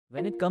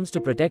When it comes to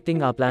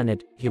protecting our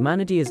planet,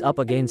 humanity is up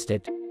against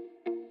it.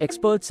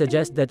 Experts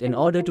suggest that in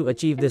order to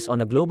achieve this on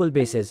a global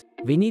basis,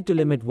 we need to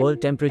limit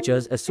world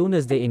temperatures as soon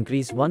as they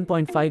increase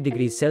 1.5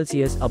 degrees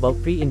Celsius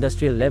above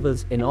pre-industrial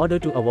levels in order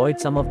to avoid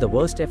some of the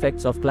worst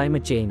effects of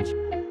climate change.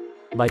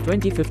 By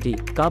 2050,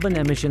 carbon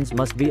emissions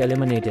must be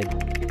eliminated.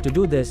 To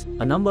do this,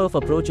 a number of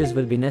approaches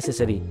will be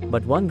necessary,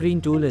 but one green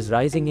tool is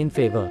rising in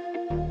favor.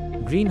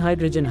 Green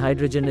hydrogen.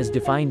 Hydrogen is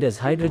defined as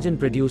hydrogen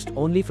produced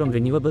only from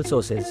renewable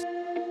sources.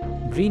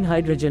 Green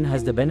hydrogen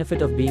has the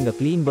benefit of being a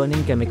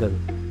clean-burning chemical,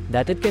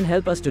 that it can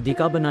help us to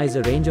decarbonize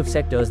a range of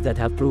sectors that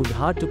have proved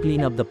hard to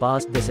clean up the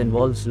past. This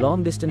involves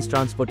long-distance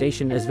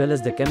transportation as well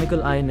as the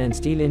chemical, iron and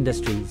steel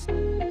industries.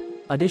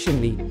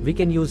 Additionally, we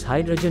can use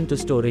hydrogen to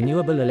store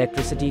renewable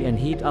electricity and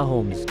heat our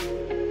homes.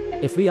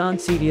 If we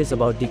aren't serious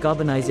about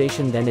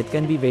decarbonization, then it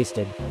can be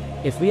wasted.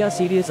 If we are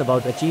serious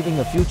about achieving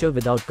a future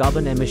without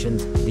carbon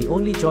emissions, the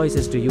only choice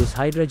is to use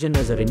hydrogen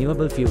as a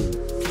renewable fuel.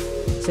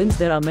 Since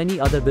there are many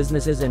other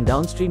businesses and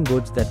downstream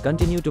goods that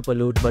continue to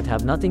pollute but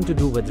have nothing to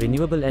do with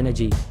renewable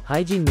energy,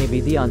 hygiene may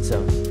be the answer.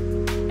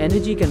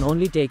 Energy can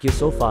only take you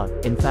so far,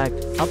 in fact,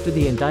 up to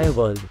the entire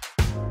world.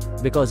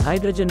 Because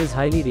hydrogen is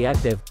highly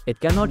reactive, it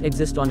cannot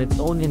exist on its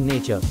own in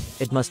nature.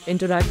 It must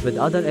interact with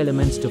other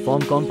elements to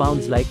form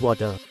compounds like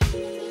water.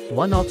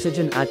 One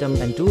oxygen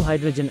atom and two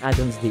hydrogen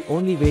atoms. The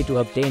only way to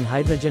obtain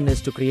hydrogen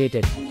is to create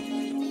it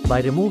by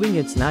removing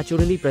its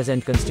naturally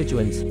present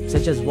constituents,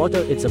 such as water.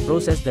 It's a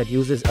process that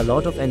uses a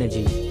lot of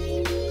energy.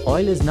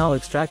 Oil is now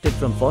extracted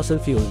from fossil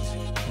fuels.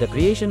 The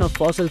creation of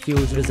fossil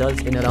fuels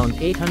results in around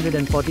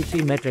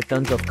 843 metric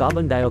tons of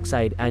carbon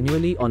dioxide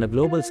annually on a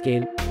global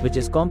scale, which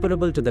is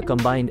comparable to the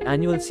combined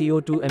annual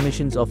CO2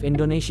 emissions of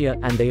Indonesia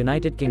and the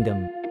United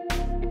Kingdom.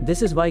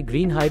 This is why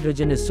green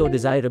hydrogen is so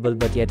desirable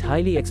but yet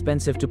highly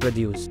expensive to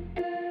produce.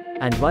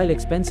 And while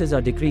expenses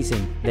are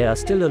decreasing, there are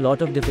still a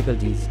lot of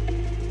difficulties.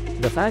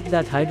 The fact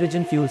that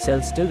hydrogen fuel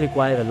cells still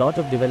require a lot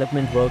of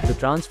development work to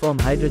transform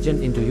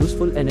hydrogen into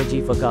useful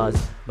energy for cars,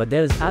 but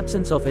there is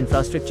absence of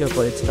infrastructure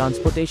for its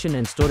transportation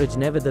and storage.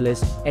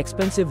 Nevertheless,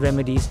 expensive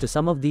remedies to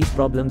some of these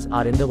problems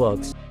are in the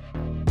works.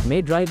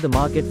 May drive the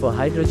market for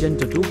hydrogen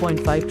to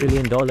 $2.5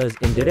 trillion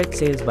in direct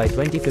sales by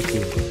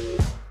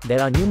 2050.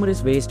 There are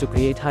numerous ways to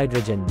create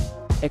hydrogen.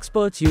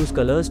 Experts use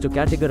colors to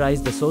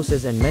categorize the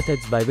sources and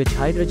methods by which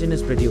hydrogen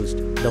is produced.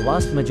 The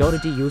vast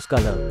majority use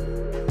color.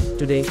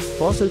 Today,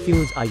 fossil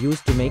fuels are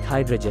used to make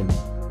hydrogen.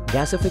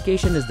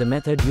 Gasification is the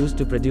method used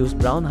to produce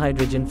brown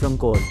hydrogen from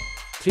coal.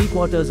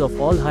 3/4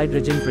 of all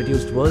hydrogen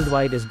produced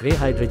worldwide is grey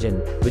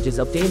hydrogen, which is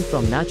obtained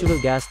from natural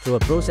gas through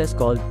a process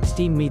called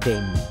steam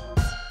methane.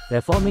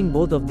 Reforming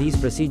both of these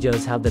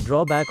procedures have the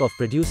drawback of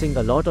producing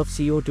a lot of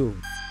CO2.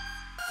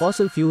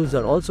 Fossil fuels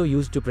are also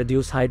used to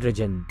produce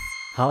hydrogen.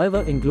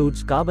 However,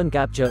 includes carbon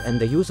capture and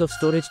the use of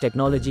storage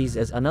technologies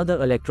as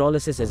another.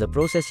 Electrolysis is a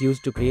process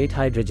used to create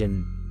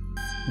hydrogen.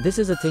 This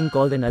is a thing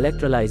called an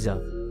electrolyzer.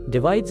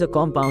 Divides a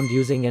compound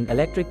using an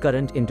electric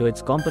current into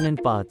its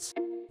component parts.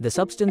 The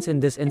substance in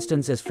this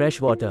instance is fresh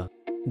water.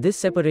 This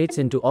separates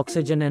into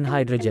oxygen and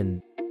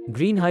hydrogen.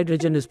 Green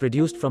hydrogen is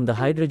produced from the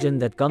hydrogen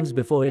that comes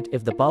before it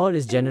if the power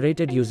is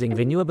generated using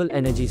renewable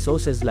energy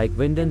sources like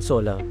wind and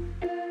solar.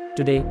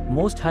 Today,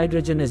 most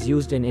hydrogen is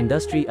used in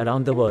industry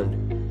around the world,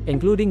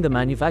 including the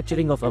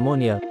manufacturing of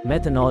ammonia,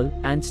 methanol,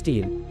 and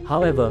steel.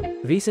 However,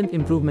 recent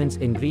improvements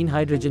in green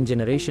hydrogen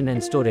generation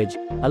and storage,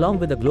 along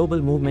with a global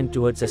movement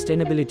towards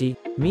sustainability,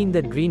 mean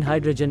that green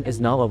hydrogen is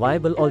now a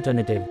viable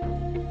alternative.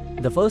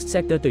 The first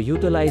sector to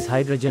utilize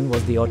hydrogen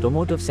was the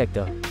automotive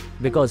sector.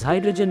 Because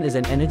hydrogen is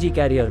an energy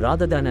carrier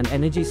rather than an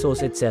energy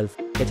source itself,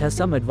 it has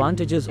some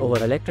advantages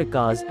over electric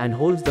cars and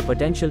holds the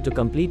potential to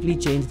completely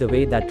change the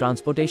way that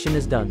transportation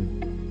is done.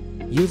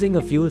 Using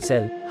a fuel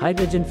cell,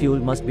 hydrogen fuel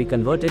must be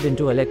converted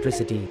into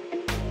electricity.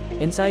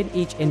 Inside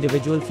each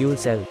individual fuel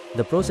cell,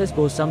 the process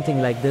goes something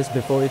like this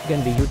before it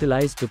can be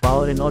utilized to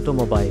power an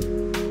automobile.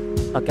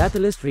 A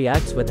catalyst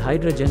reacts with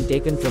hydrogen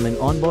taken from an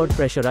onboard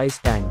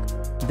pressurized tank.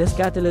 This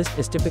catalyst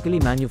is typically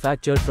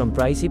manufactured from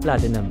pricey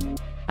platinum.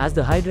 As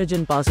the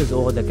hydrogen passes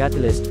over the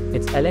catalyst,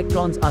 its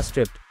electrons are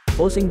stripped,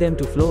 forcing them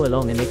to flow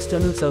along an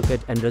external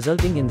circuit and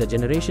resulting in the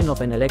generation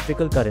of an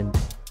electrical current.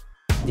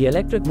 The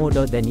electric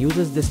motor then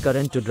uses this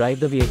current to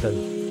drive the vehicle.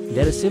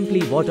 There is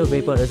simply water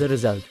vapor as a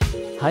result.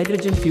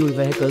 Hydrogen fuel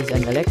vehicles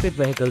and electric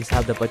vehicles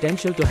have the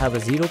potential to have a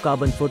zero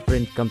carbon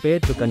footprint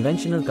compared to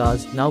conventional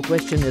cars. Now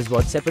question is,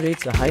 what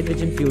separates a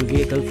hydrogen fuel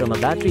vehicle from a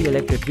battery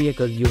electric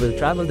vehicle? You will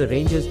travel the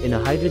ranges in a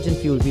hydrogen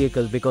fuel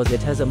vehicle because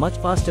it has a much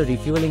faster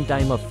refueling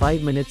time of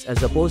 5 minutes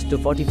as opposed to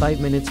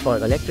 45 minutes for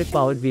electric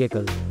powered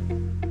vehicle.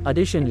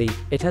 Additionally,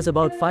 it has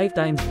about 5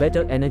 times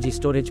better energy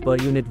storage per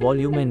unit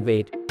volume and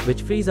weight,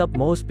 which frees up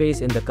more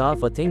space in the car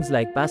for things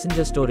like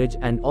passenger storage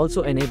and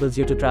also enables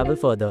you to travel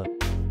further.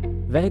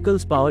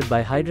 Vehicles powered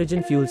by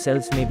hydrogen fuel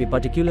cells may be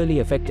particularly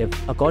effective,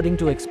 according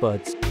to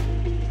experts.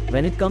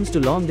 When it comes to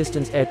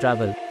long-distance air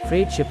travel,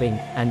 freight shipping,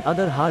 and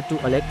other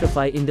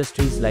hard-to-electrify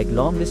industries like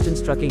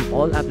long-distance trucking,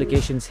 all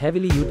applications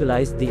heavily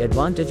utilize. The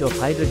advantage of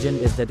hydrogen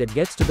is that it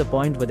gets to the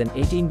point with an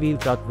 18-wheel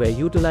truck where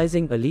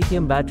utilizing a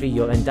lithium battery,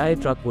 your entire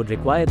truck would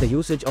require the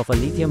usage of a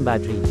lithium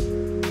battery.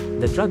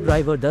 The truck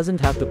driver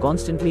doesn't have to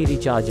constantly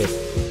recharge it.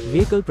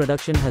 Vehicle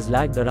production has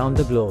lagged around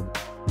the globe.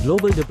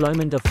 Global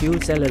deployment of fuel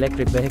cell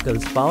electric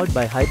vehicles powered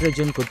by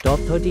hydrogen could top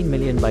 13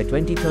 million by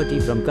 2030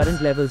 from current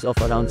levels of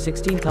around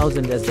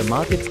 16,000 as the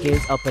market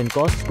scales up and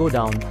costs go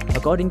down.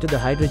 According to the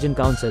Hydrogen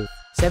Council,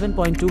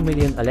 7.2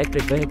 million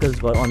electric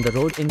vehicles were on the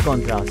road. In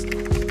contrast,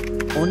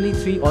 only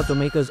 3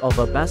 automakers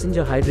offer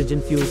passenger hydrogen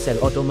fuel cell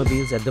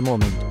automobiles at the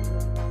moment.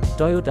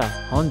 Toyota,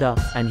 Honda,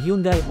 and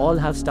Hyundai all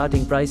have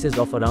starting prices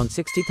of around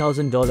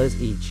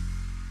 $60,000 each.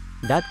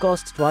 That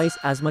costs twice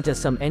as much as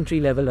some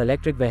entry-level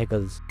electric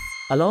vehicles.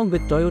 Along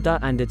with Toyota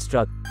and its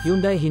truck,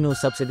 Hyundai Hino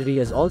subsidiary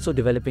is also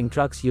developing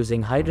trucks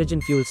using hydrogen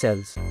fuel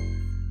cells.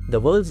 The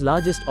world's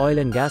largest oil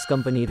and gas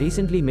company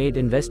recently made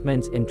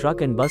investments in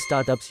truck and bus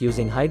startups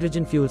using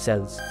hydrogen fuel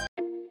cells.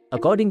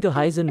 According to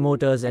Hyzon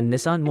Motors and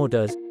Nissan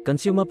Motors,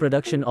 consumer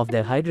production of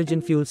their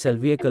hydrogen fuel cell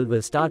vehicle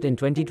will start in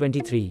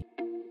 2023.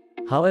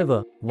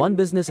 However, one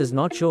business is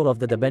not sure of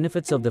the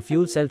benefits of the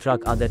fuel cell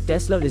truck are that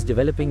Tesla is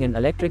developing an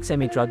electric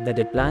semi-truck that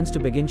it plans to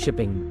begin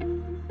shipping.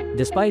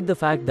 Despite the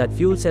fact that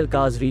fuel cell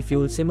cars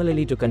refuel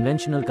similarly to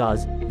conventional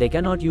cars, they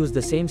cannot use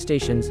the same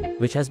stations,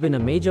 which has been a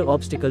major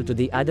obstacle to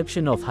the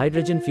adoption of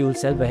hydrogen fuel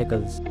cell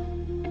vehicles.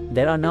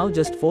 There are now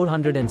just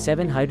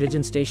 407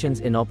 hydrogen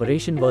stations in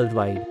operation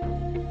worldwide.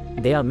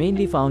 They are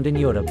mainly found in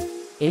Europe.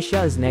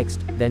 Asia is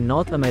next, then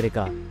North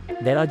America.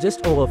 There are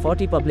just over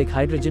 40 public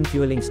hydrogen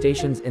fueling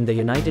stations in the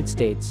United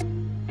States.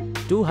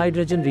 2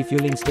 hydrogen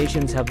refueling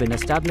stations have been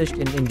established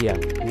in India,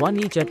 one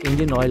each at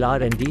Indian Oil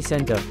R&D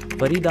Centre,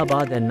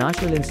 Faridabad, and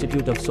National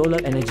Institute of Solar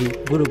Energy,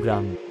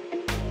 Gurugram.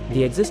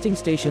 The existing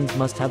stations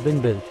must have been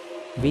built.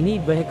 We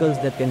need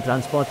vehicles that can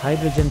transport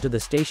hydrogen to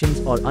the stations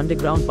or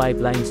underground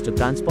pipelines to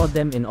transport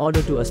them in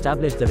order to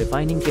establish the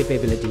refining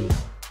capability.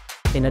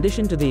 In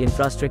addition to the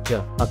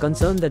infrastructure, a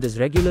concern that is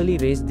regularly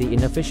raised, the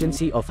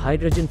inefficiency of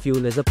hydrogen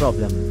fuel is a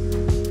problem.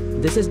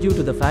 This is due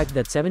to the fact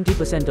that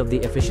 70% of the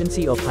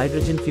efficiency of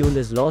hydrogen fuel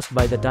is lost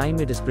by the time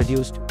it is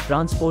produced,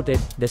 transported,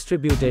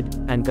 distributed,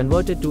 and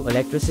converted to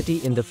electricity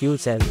in the fuel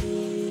cell.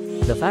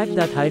 The fact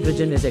that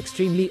hydrogen is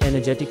extremely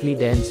energetically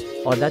dense,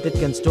 or that it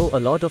can store a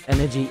lot of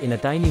energy in a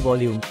tiny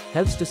volume,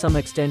 helps to some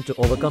extent to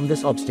overcome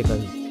this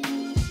obstacle.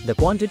 The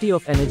quantity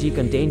of energy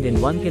contained in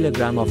 1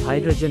 kilogram of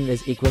hydrogen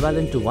is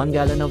equivalent to 1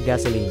 gallon of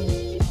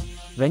gasoline.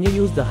 When you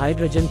use the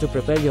hydrogen to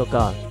propel your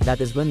car,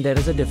 that is when there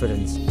is a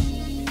difference.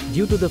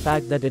 Due to the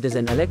fact that it is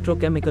an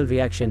electrochemical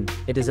reaction,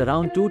 it is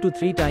around 2 to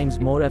 3 times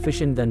more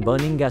efficient than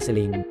burning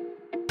gasoline.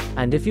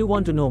 And if you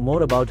want to know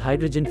more about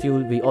hydrogen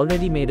fuel, we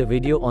already made a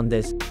video on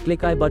this.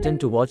 Click I button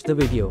to watch the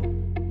video.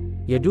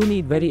 You do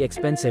need very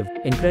expensive,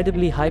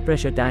 incredibly high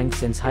pressure tanks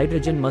since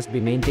hydrogen must be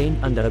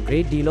maintained under a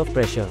great deal of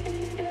pressure.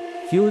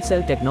 Fuel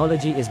cell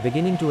technology is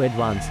beginning to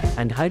advance,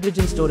 and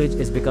hydrogen storage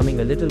is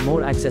becoming a little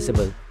more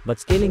accessible, but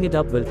scaling it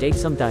up will take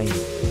some time.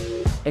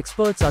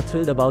 Experts are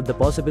thrilled about the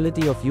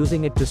possibility of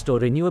using it to store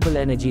renewable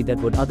energy that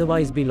would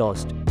otherwise be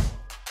lost.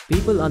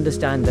 People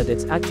understand that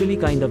it's actually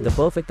kind of the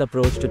perfect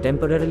approach to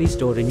temporarily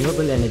store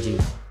renewable energy.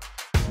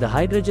 The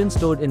hydrogen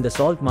stored in the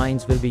salt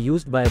mines will be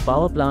used by a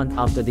power plant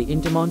after the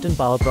Intermountain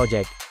Power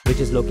Project,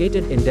 which is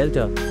located in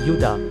Delta,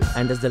 Utah,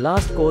 and as the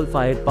last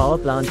coal-fired power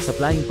plant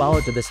supplying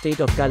power to the state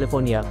of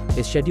California,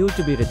 is scheduled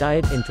to be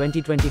retired in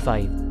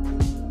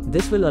 2025.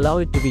 This will allow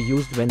it to be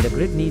used when the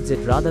grid needs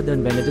it rather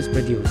than when it is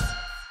produced.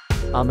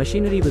 Our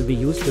machinery will be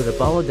used to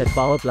repower that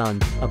power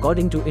plant,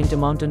 according to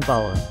Intermountain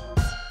Power.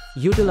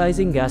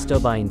 Utilizing gas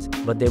turbines,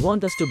 but they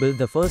want us to build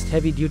the first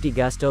heavy-duty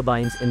gas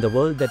turbines in the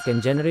world that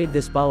can generate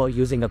this power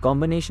using a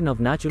combination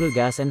of natural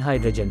gas and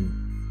hydrogen.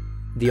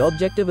 The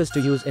objective is to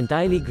use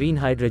entirely green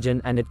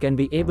hydrogen, and it can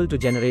be able to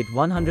generate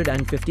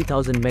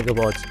 150,000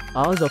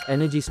 megawatt-hours of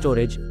energy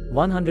storage,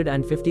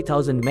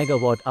 150,000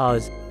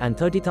 megawatt-hours, and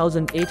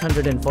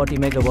 30,840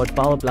 megawatt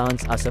power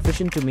plants are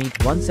sufficient to meet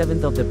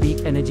 1/7 of the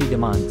peak energy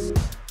demands.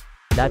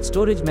 That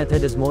storage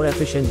method is more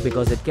efficient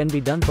because it can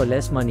be done for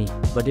less money,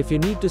 but if you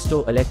need to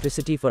store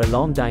electricity for a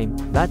long time,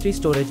 battery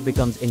storage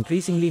becomes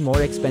increasingly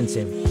more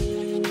expensive.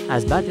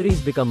 As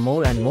batteries become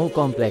more and more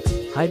complex,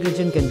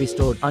 hydrogen can be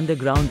stored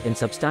underground in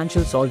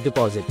substantial salt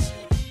deposits.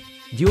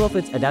 Due of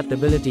its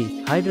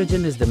adaptability,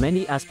 hydrogen is the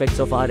many aspects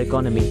of our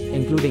economy,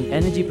 including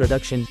energy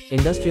production,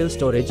 industrial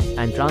storage,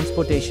 and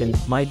transportation,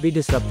 might be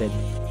disrupted.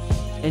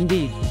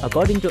 Indeed,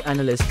 according to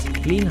analysts,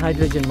 clean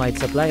hydrogen might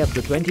supply up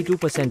to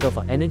 22% of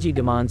our energy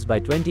demands by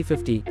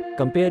 2050,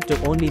 compared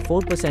to only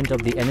 4%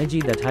 of the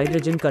energy that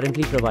hydrogen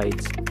currently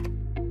provides.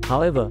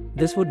 However,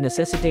 this would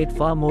necessitate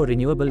far more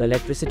renewable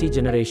electricity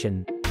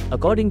generation.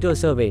 According to a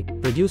survey,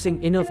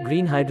 producing enough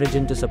green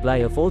hydrogen to supply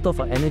a fourth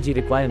of our energy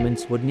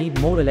requirements would need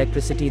more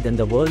electricity than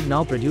the world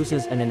now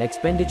produces, and an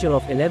expenditure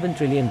of $11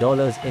 trillion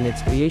in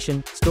its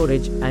creation,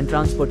 storage, and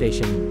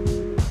transportation.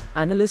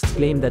 Analysts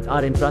claim that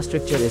our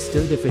infrastructure is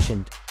still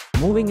deficient.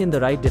 Moving in the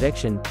right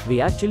direction,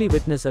 we actually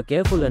witness a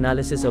careful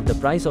analysis of the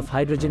price of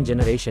hydrogen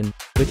generation,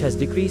 which has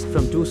decreased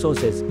from two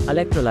sources,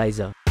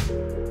 electrolyzer.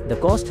 The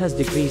cost has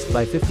decreased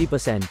by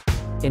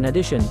 50%. In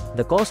addition,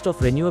 the cost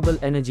of renewable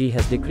energy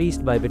has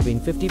decreased by between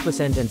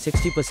 50% and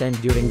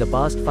 60% during the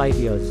past 5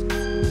 years.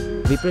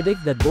 We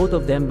predict that both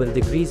of them will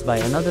decrease by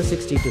another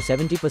 60 to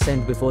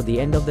 70% before the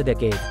end of the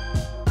decade.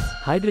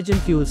 Hydrogen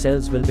fuel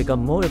cells will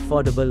become more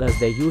affordable as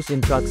their use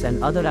in trucks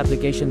and other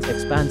applications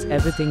expands.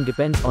 Everything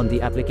depends on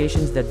the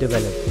applications that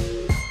develop.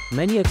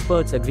 Many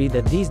experts agree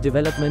that these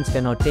developments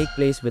cannot take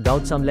place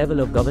without some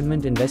level of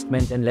government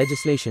investment and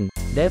legislation.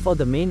 Therefore,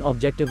 the main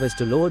objective is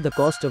to lower the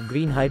cost of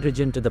green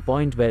hydrogen to the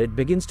point where it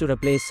begins to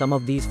replace some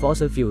of these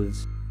fossil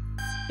fuels.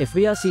 If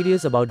we are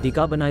serious about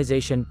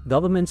decarbonization,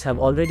 governments have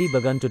already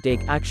begun to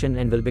take action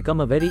and will become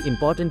a very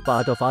important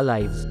part of our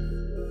lives.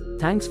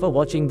 Thanks for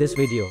watching this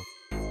video.